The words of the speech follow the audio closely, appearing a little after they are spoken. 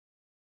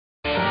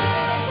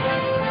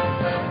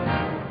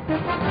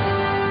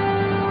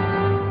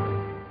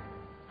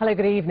Hello,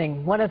 good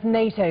evening. One of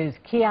NATO's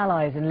key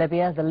allies in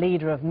Libya, the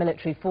leader of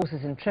military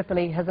forces in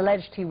Tripoli, has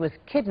alleged he was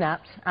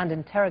kidnapped and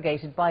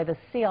interrogated by the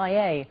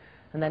CIA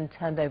and then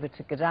turned over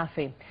to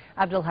Gaddafi.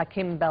 Abdul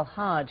Hakim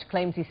Belhaj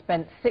claims he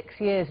spent 6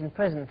 years in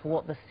prison for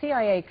what the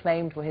CIA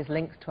claimed were his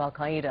links to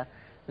al-Qaeda,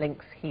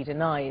 links he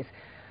denies.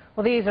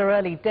 Well, these are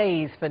early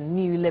days for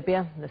new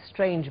Libya. The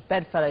strange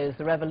bedfellows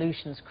the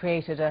revolution's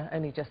created are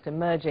only just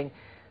emerging.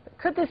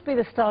 Could this be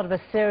the start of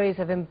a series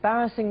of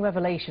embarrassing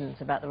revelations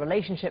about the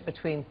relationship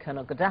between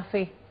Colonel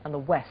Gaddafi and the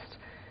West?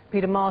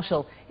 Peter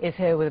Marshall is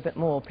here with a bit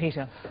more.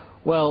 Peter.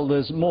 Well,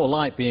 there's more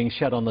light being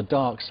shed on the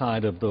dark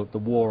side of the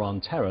war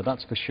on terror,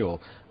 that's for sure.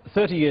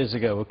 30 years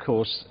ago, of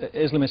course,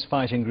 Islamist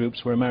fighting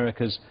groups were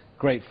America's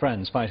great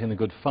friends, fighting the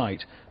good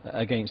fight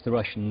against the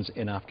Russians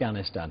in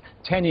Afghanistan.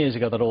 10 years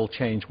ago, that all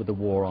changed with the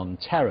war on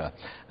terror,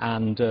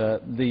 and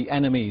the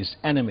enemy's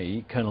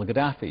enemy, Colonel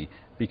Gaddafi,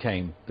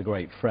 became the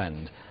great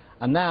friend.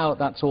 And now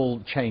that's all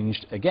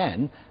changed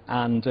again,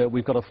 and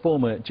we've got a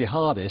former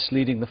jihadist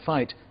leading the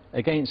fight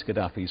against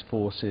Gaddafi's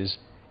forces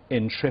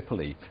in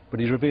Tripoli, but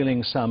he's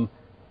revealing some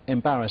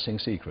embarrassing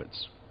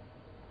secrets.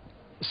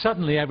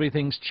 Suddenly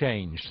everything's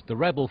changed. The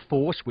rebel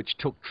force which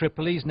took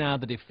Tripoli is now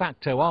the de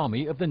facto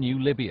army of the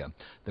new Libya.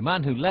 The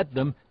man who led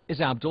them is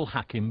Abdul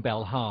Hakim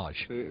Belhaj.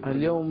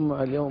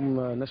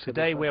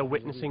 Today we are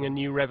witnessing a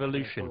new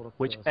revolution,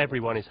 which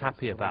everyone is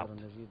happy about.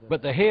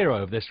 But the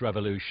hero of this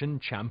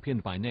revolution,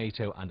 championed by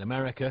NATO and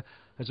America,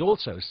 has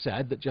also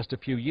said that just a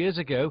few years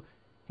ago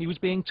he was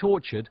being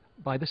tortured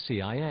by the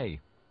CIA.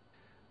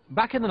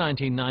 Back in the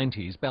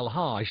 1990s,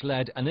 Belhaj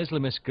led an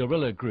Islamist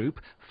guerrilla group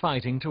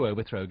fighting to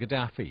overthrow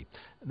Gaddafi.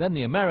 Then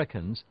the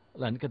Americans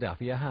lent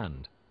Gaddafi a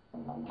hand.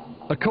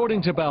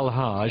 According to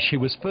Belhaj, he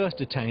was first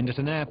detained at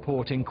an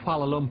airport in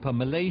Kuala Lumpur,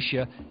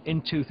 Malaysia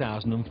in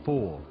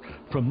 2004.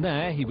 From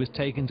there, he was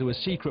taken to a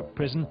secret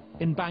prison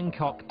in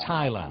Bangkok,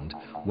 Thailand,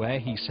 where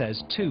he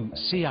says 2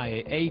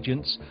 CIA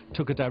agents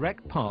took a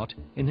direct part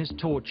in his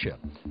torture.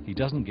 He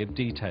doesn't give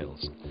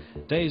details.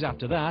 Days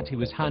after that, he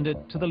was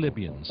handed to the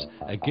Libyans,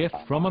 a gift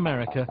from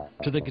America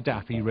to the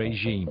Gaddafi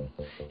regime.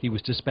 He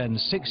was to spend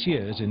 6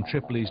 years in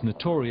Tripoli's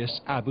notorious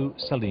Abu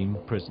Salim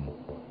prison.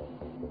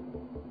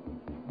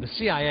 The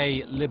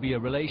CIA-Libya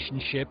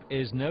relationship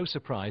is no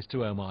surprise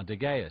to Omar de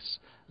Gaius.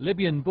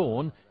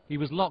 Libyan-born, he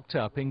was locked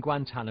up in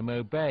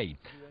Guantanamo Bay,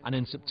 and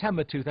in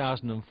September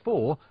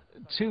 2004,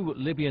 2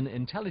 Libyan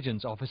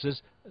intelligence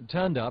officers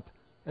turned up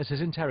as his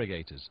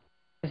interrogators.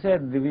 He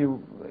said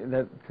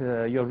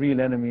that your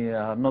real enemy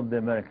are not the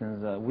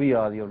Americans, we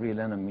are your real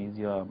enemies,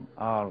 you are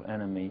our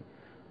enemy.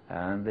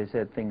 And they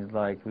said things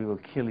like, we will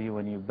kill you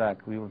when you're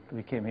back, we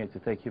came here to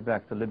take you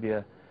back to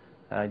Libya,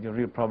 your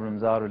real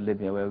problems are in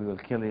Libya where we will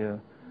kill you.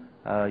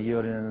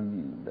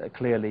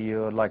 Clearly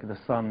you're like the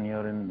sun,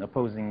 you're in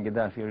opposing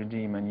Gaddafi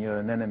regime and you're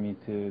an enemy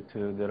to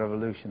the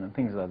revolution and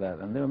things like that.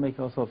 And they were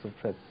making all sorts of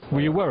threats.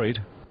 Were you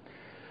worried?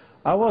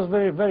 I was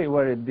very, very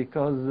worried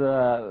because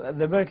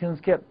the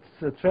Americans kept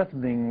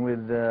threatening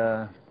with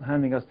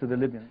handing us to the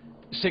Libyans.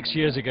 6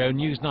 years ago,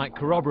 Newsnight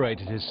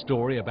corroborated his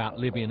story about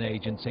Libyan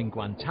agents in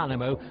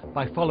Guantanamo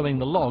by following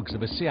the logs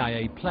of a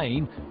CIA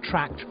plane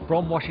tracked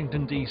from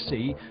Washington,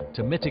 D.C.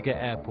 to Mitika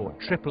Airport,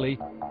 Tripoli,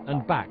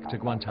 and back to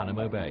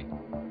Guantanamo Bay.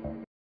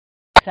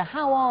 So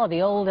how are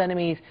the old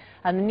enemies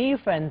and the new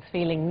friends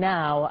feeling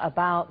now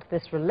about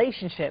this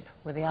relationship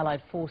with the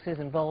Allied forces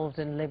involved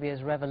in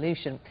Libya's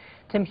revolution?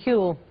 Tim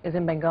Hewell is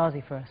in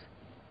Benghazi for us.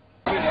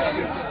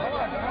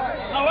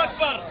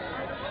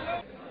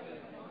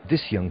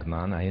 This young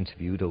man I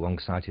interviewed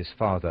alongside his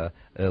father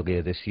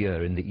earlier this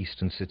year in the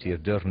eastern city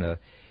of Derna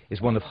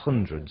is one of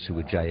hundreds who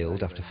were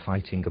jailed after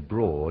fighting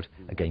abroad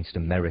against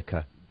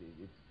America.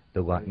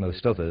 Though like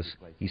most others,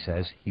 he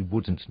says he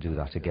wouldn't do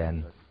that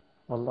again.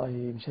 I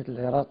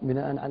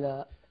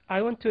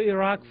went to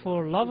Iraq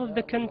for love of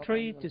the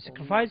country, to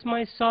sacrifice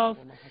myself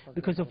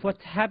because of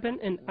what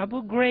happened in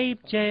Abu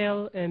Ghraib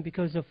jail and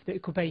because of the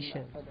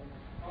occupation.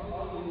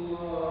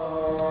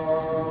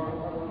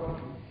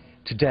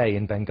 Today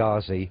in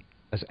Benghazi,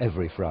 as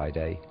every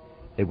Friday,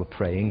 they were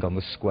praying on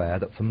the square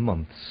that for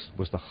months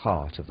was the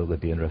heart of the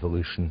Libyan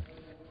revolution.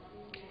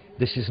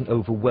 This is an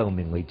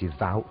overwhelmingly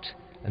devout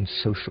and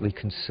socially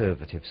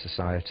conservative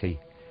society,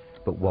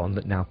 but one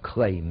that now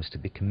claims to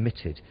be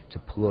committed to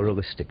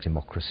pluralistic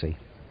democracy.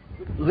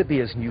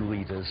 Libya's new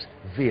leaders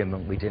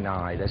vehemently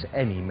deny there's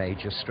any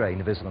major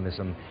strain of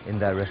Islamism in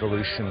their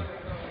revolution,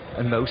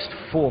 and most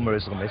former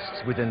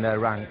Islamists within their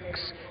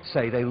ranks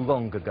say they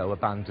long ago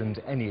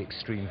abandoned any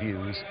extreme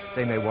views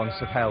they may once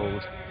have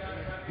held.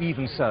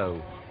 Even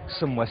so,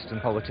 some Western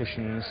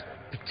politicians,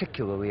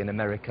 particularly in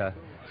America,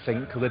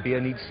 think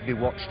Libya needs to be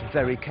watched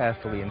very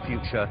carefully in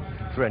future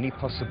for any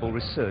possible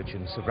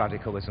resurgence of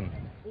radicalism.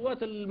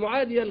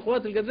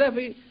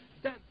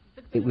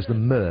 It was the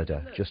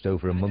murder just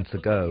over a month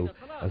ago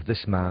of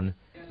this man,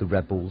 the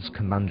rebels'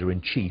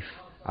 commander-in-chief,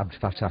 Abd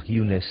Fattah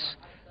Yunus,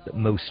 that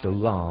most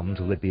alarmed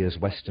Libya's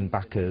Western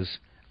backers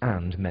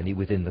and many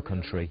within the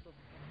country.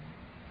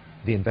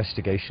 The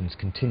investigation's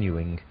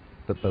continuing,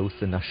 but both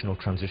the National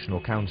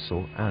Transitional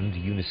Council and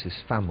Yunus's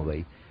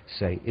family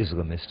say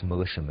Islamist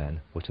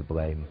militiamen were to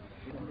blame.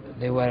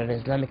 They were an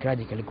Islamic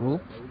radical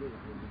group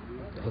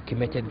who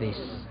committed this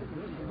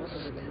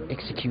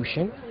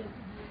execution,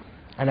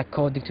 and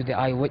according to the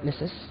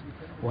eyewitnesses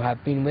who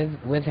have been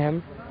with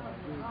him,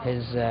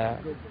 his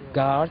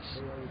guards,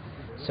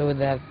 so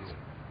that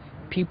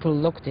people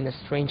looked in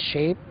a strange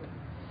shape,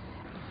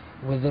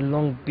 with a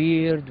long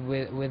beard,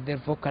 with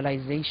their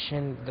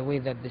vocalization, the way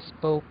that they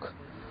spoke,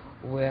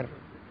 were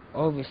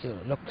obviously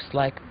looks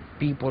like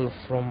people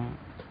from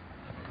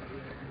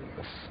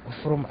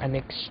an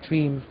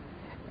extreme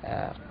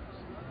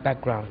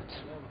background.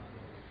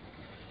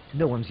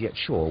 No one's yet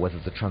sure whether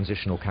the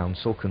Transitional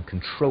Council can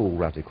control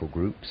radical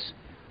groups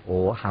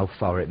or how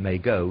far it may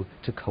go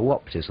to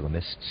co-opt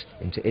Islamists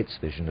into its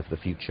vision of the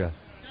future.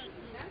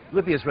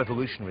 Libya's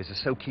revolutionaries are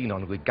so keen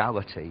on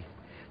legality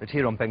that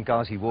here on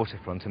Benghazi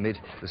waterfront, amid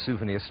the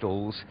souvenir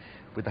stalls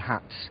with the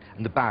hats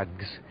and the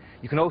bags,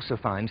 you can also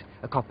find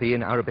a copy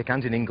in Arabic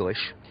and in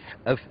English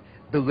of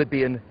the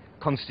Libyan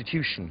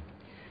constitution.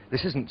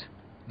 This isn't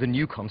the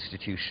new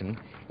constitution,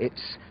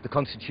 it's the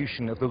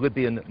constitution of the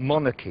Libyan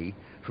monarchy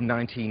from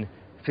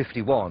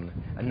 1951,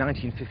 and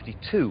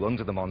 1952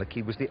 under the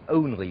monarchy was the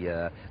only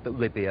year that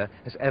Libya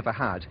has ever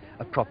had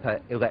a proper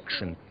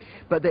election.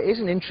 But there is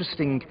an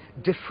interesting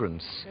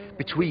difference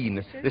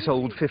between this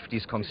old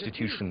 50s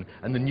constitution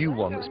and the new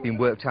one that's been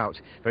worked out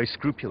very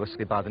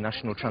scrupulously by the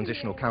National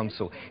Transitional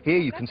Council. Here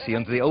you can see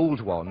under the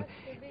old one,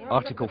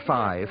 Article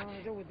 5,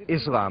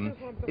 Islam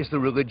is the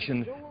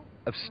religion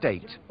of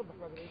state.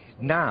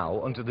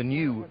 Now, under the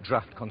new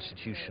draft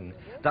constitution,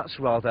 that's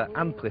rather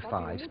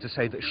amplified to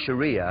say that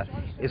Sharia,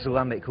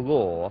 Islamic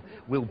law,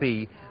 will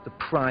be the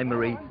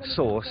primary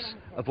source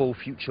of all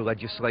future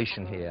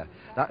legislation here.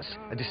 That's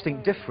a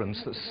distinct difference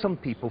that some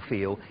people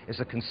feel is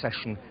a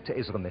concession to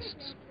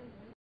Islamists.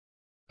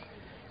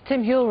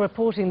 Tim Huell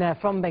reporting there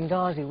from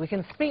Benghazi. We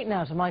can speak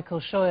now to Michael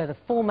Scheuer, the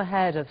former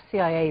head of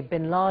CIA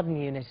Bin Laden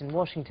unit in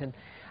Washington.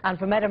 And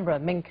from Edinburgh,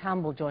 Ming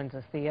Campbell joins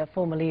us, the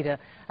former leader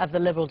of the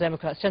Liberal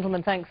Democrats.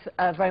 Gentlemen, thanks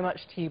very much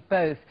to you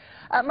both.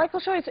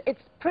 Michael Scheuer, it's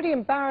pretty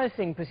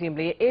embarrassing,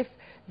 presumably, if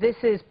this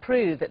is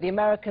proved that the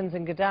Americans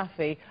and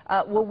Gaddafi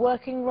were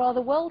working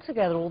rather well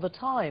together all the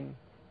time.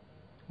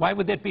 Why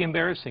would that be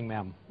embarrassing,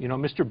 ma'am? You know,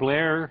 Mr.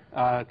 Blair,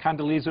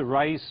 Condoleezza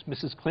Rice,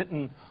 Mrs.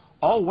 Clinton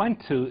all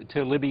went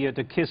to Libya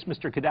to kiss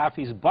Mr.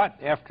 Gaddafi's butt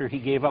after he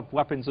gave up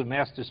weapons of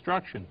mass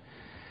destruction.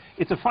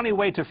 It's a funny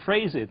way to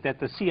phrase it that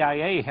the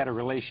CIA had a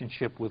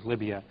relationship with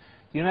Libya.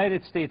 The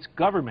United States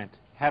government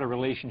had a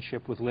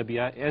relationship with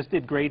Libya, as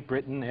did Great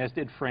Britain, as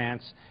did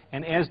France,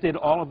 and as did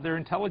all of their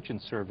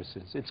intelligence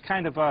services. It's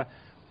kind of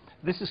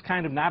this is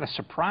kind of not a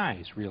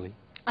surprise, really.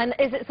 And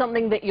is it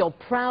something that you're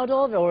proud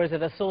of, or is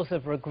it a source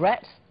of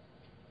regret?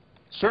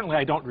 Certainly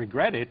I don't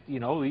regret it. You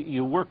know,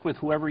 you work with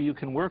whoever you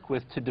can work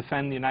with to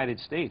defend the United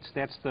States.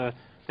 That's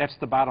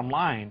the bottom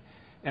line.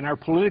 And our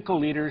political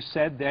leaders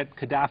said that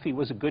Gaddafi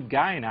was a good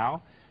guy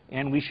now,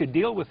 and we should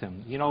deal with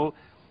him. You know,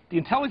 the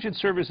intelligence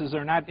services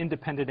are not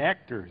independent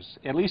actors.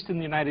 At least in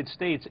the United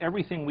States,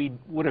 everything we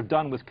would have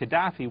done with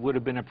Gaddafi would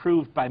have been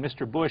approved by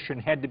Mr. Bush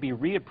and had to be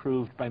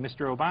reapproved by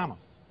Mr. Obama.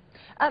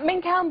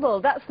 Ming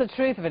Campbell, that's the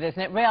truth of it, isn't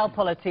it?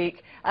 Realpolitik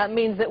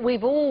means that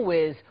we've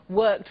always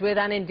worked with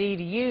and indeed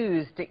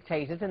used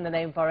dictators in the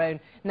name of our own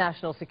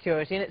national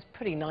security, and it's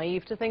pretty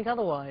naive to think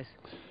otherwise.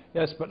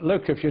 Yes, but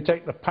look, if you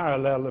take the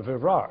parallel of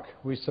Iraq,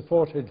 we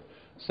supported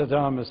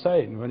Saddam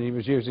Hussein when he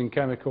was using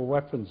chemical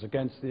weapons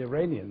against the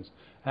Iranians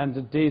and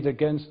indeed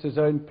against his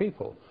own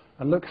people.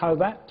 And look how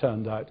that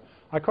turned out.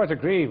 I quite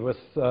agree with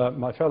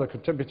my fellow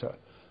contributor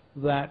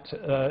that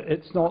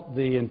it's not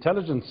the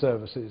intelligence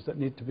services that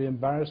need to be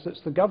embarrassed,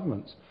 it's the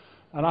governments.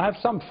 And I have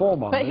some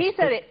form on this.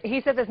 But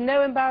he said there's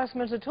no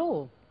embarrassment at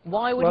all.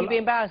 Why would you be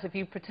embarrassed if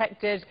you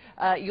protected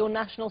your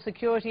national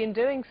security in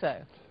doing so?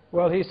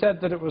 Well, he said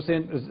that it was,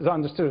 as I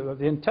understood it, that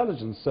the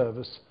intelligence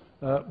service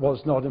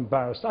was not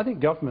embarrassed. I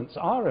think governments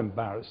are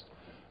embarrassed.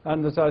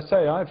 And as I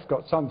say, I've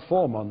got some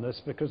form on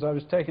this because I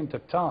was taken to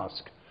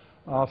task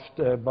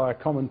by a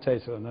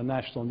commentator in a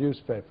national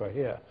newspaper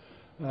here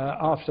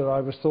after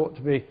I was thought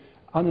to be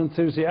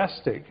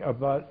unenthusiastic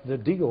about the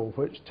deal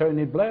which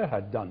Tony Blair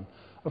had done.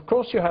 Of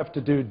course you have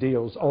to do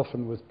deals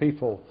often with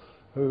people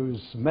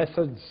whose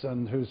methods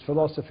and whose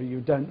philosophy you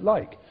don't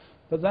like.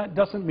 But that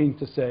doesn't mean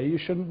to say you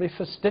shouldn't be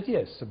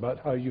fastidious about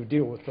how you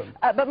deal with them.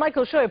 But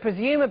Michael Scheuer,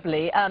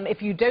 presumably,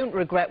 if you don't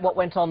regret what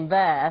went on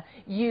there,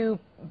 you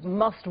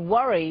must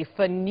worry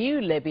for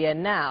new Libya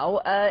now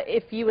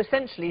if you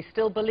essentially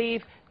still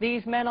believe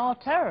these men are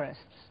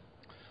terrorists.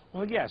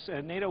 Well, yes,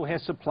 NATO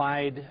has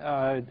supplied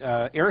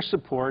air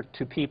support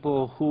to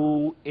people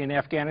who in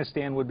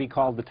Afghanistan would be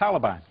called the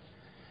Taliban.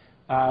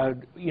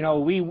 You know,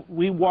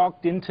 we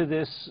walked into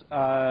this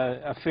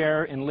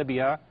affair in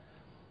Libya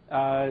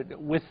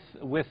with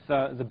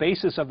the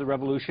basis of the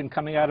revolution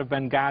coming out of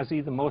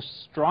Benghazi, the most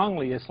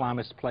strongly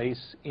Islamist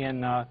place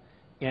in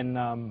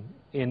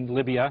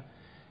Libya,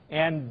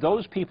 and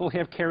those people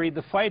have carried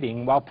the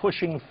fighting while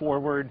pushing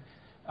forward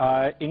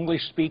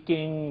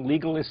English-speaking,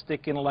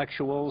 legalistic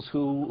intellectuals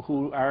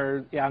who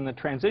are on the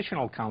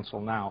Transitional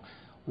Council now.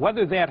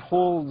 Whether that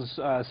holds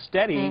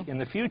steady in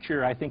the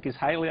future, I think, is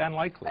highly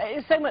unlikely.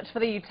 So much for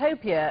the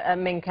utopia,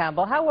 Min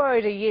Campbell. How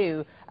worried are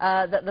you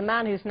that the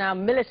man who's now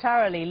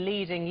militarily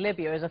leading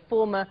Libya is a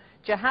former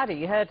jihadi?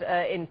 You heard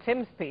in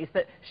Tim's piece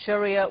that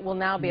Sharia will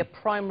now be a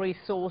primary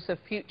source of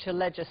future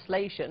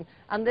legislation,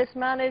 and this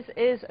man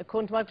is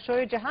according to Michael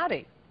Sharia,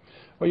 jihadi.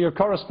 Well, your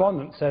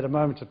correspondent said a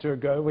moment or two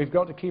ago, we've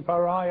got to keep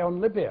our eye on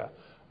Libya,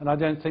 and I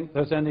don't think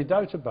there's any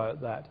doubt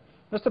about that.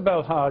 Mr.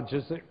 Belhaj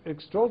is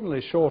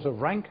extraordinarily short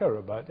of rancour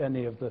about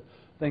any of the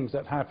things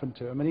that happened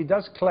to him, and he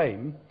does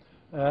claim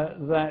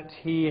that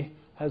he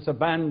has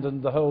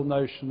abandoned the whole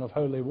notion of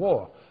holy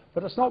war.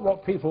 But it's not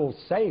what people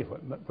say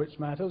which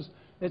matters,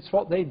 it's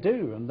what they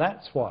do, and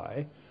that's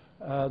why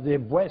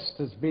the West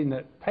has been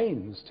at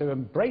pains to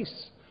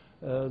embrace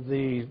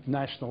the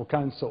National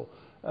Council.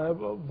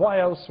 Why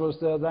else was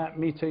there that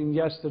meeting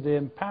yesterday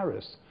in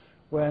Paris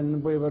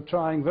when we were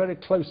trying very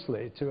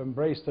closely to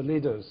embrace the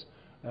leaders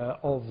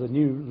of the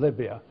new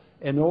Libya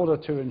in order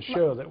to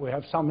ensure that we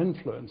have some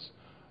influence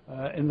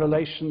in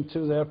relation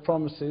to their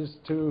promises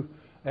to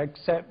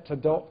accept,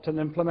 adopt and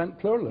implement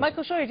pluralism.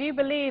 Michael Sharia, do you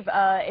believe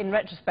in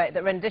retrospect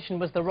that rendition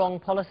was the wrong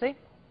policy?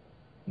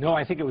 No,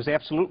 I think it was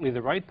absolutely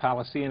the right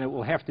policy, and it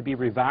will have to be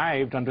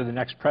revived under the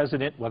next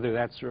president, whether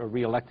that's a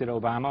re-elected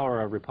Obama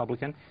or a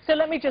Republican. So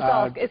let me just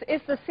ask,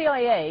 is the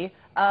CIA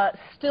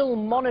still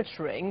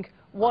monitoring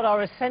what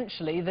are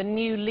essentially the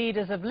new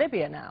leaders of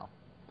Libya now?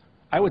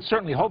 I would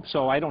certainly hope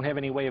so. I don't have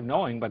any way of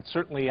knowing, but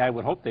certainly I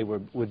would hope they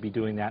would be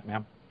doing that,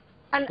 ma'am.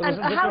 I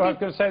was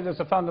going to say there's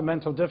a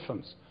fundamental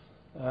difference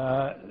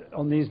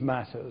on these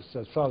matters,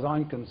 as far as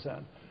I'm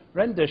concerned.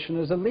 Rendition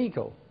is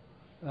illegal.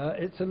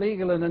 It's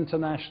illegal in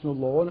international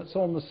law, and it's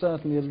almost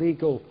certainly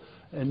illegal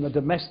in the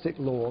domestic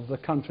law of the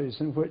countries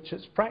in which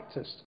it's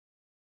practiced.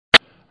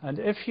 And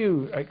if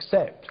you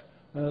accept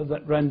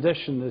that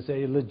rendition is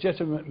a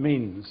legitimate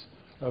means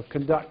of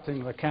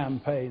conducting the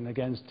campaign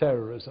against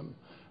terrorism,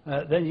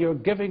 then you're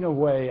giving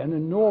away an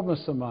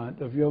enormous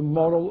amount of your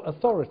moral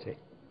authority.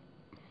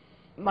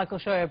 Michael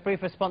Sharia, a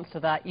brief response to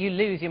that. You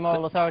lose your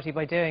moral authority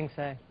by doing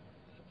so.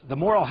 The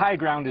moral high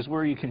ground is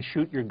where you can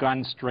shoot your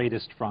gun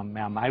straightest from,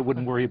 ma'am. I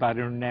wouldn't worry about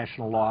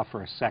international law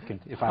for a second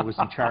if I was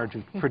in charge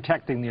of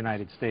protecting the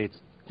United States.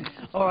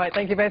 All right,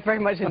 thank you both very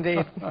much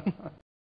indeed.